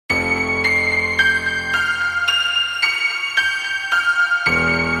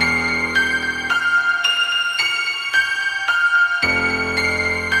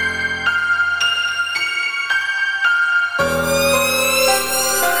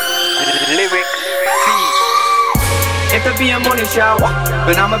If there be a money shower,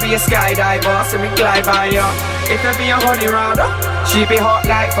 then I'ma be a skydiver, so me glide by ya. If there be a honey rounder, she be hot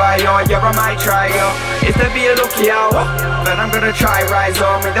like fire, yeah, I might try ya. If there be a lucky hour, then I'm gonna try rise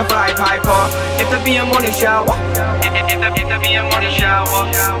on with the vibe hyper. If there be a money shower, if there be a money shower.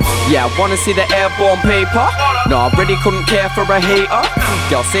 Yeah, wanna see the airborne paper? No, I really couldn't care for a hater.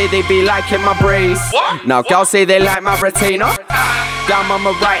 Girls say they be liking my braids. Now girls say they like my retainer. Damn, I'm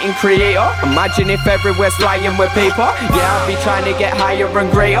a writing creator. Imagine if everywhere's lying with paper. Yeah, I'll be trying to get higher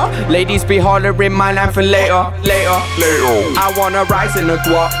and greater. Ladies be hollering my line for later. I wanna rise in a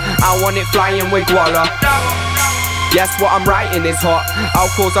guap, I want it flying with guala. Yes, what I'm writing is hot, I'll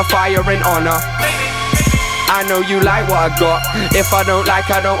cause a fire in honor. I know you like what I got, if I don't like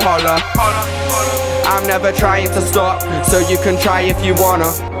I don't holler. I'm never trying to stop, so you can try if you wanna.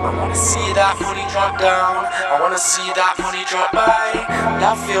 I wanna see that money drop down, I wanna see that money drop by.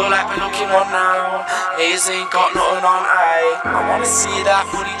 I feel like we're looking on now, A's ain't got nothing on I wanna see that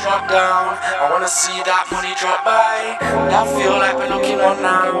money drop down, I wanna see that money drop by. I feel like we're looking on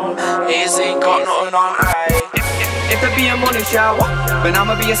now, A's ain't got nothing on I If there be a money shower, then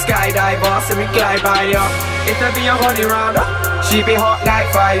I'ma be a skydiver, so me glide by ya. If there be a honey rounder, she be hot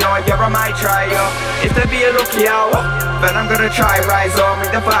like fire, yeah, I might try ya. If there be a lucky hour, then I'm gonna try rise on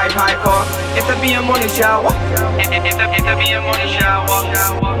with the vibe hyper. If there be a money shower, if there be a money shower.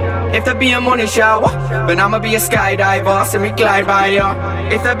 If there be a money shower, then I'ma be a skydiver, so me glide by ya.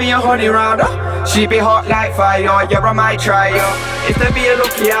 If there be a honey rounder, she be hot like fire, yeah, I might try ya. If there be a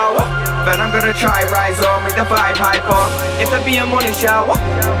lucky hour, then I'm gonna try rise on with the vibe hyper. If there be a money shower,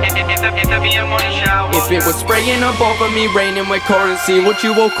 if there be a money shower. If it was spraying above me, raining with currency, would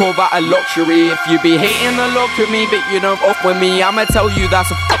you all call that a luxury? If you be hating the look at me, but you don't up with me, I'ma tell you that's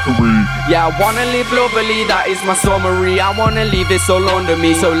a fuckery. Yeah, I wanna live lovely, that is my summary. I wanna leave it all under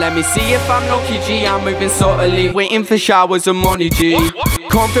me, so let me see if I'm lucky, G. I'm moving subtly, waiting for showers of money, G.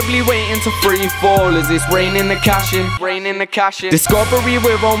 Comfortably waiting to free fall as it's raining the cash in, Discovery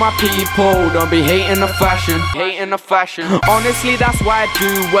with all my people, don't be hating the fashion, Honestly, that's why I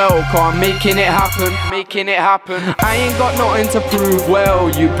do well, cause I'm making it happen, I ain't got nothing to prove, well,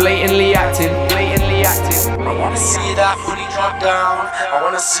 you blatantly acting. I wanna see that money drop down, I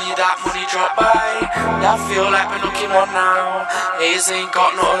wanna see that money drop by. I feel like we're looking on now, A's ain't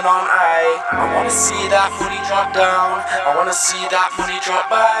got nothing on I wanna see that money drop down, I wanna see that money drop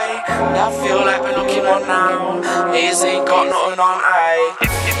by. I feel like we're looking on now, A's ain't got nothing on I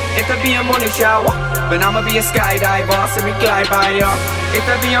If there be a money shower, then I'ma be a skydiver, so me glide by ya. If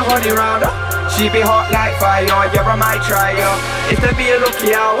there be a honey rounder, she be hot like fire, yeah, I might try ya. If there be a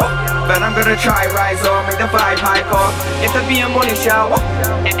lucky hour, then I'm gonna try rise on with the vibe hyper. If there be a money shower,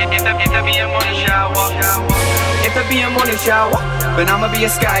 if there be a money shower. If there be a money shower, then I'ma be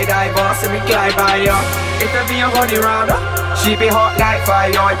a skydiver, so me glide by ya. If there be a honey rounder, she be hot like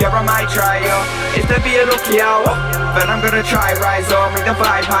fire, yeah, I might try ya. If there be a lucky hour, then I'm gonna try rise on with the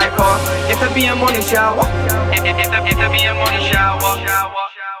vibe hyper. If there be a money shower, if there be a money shower.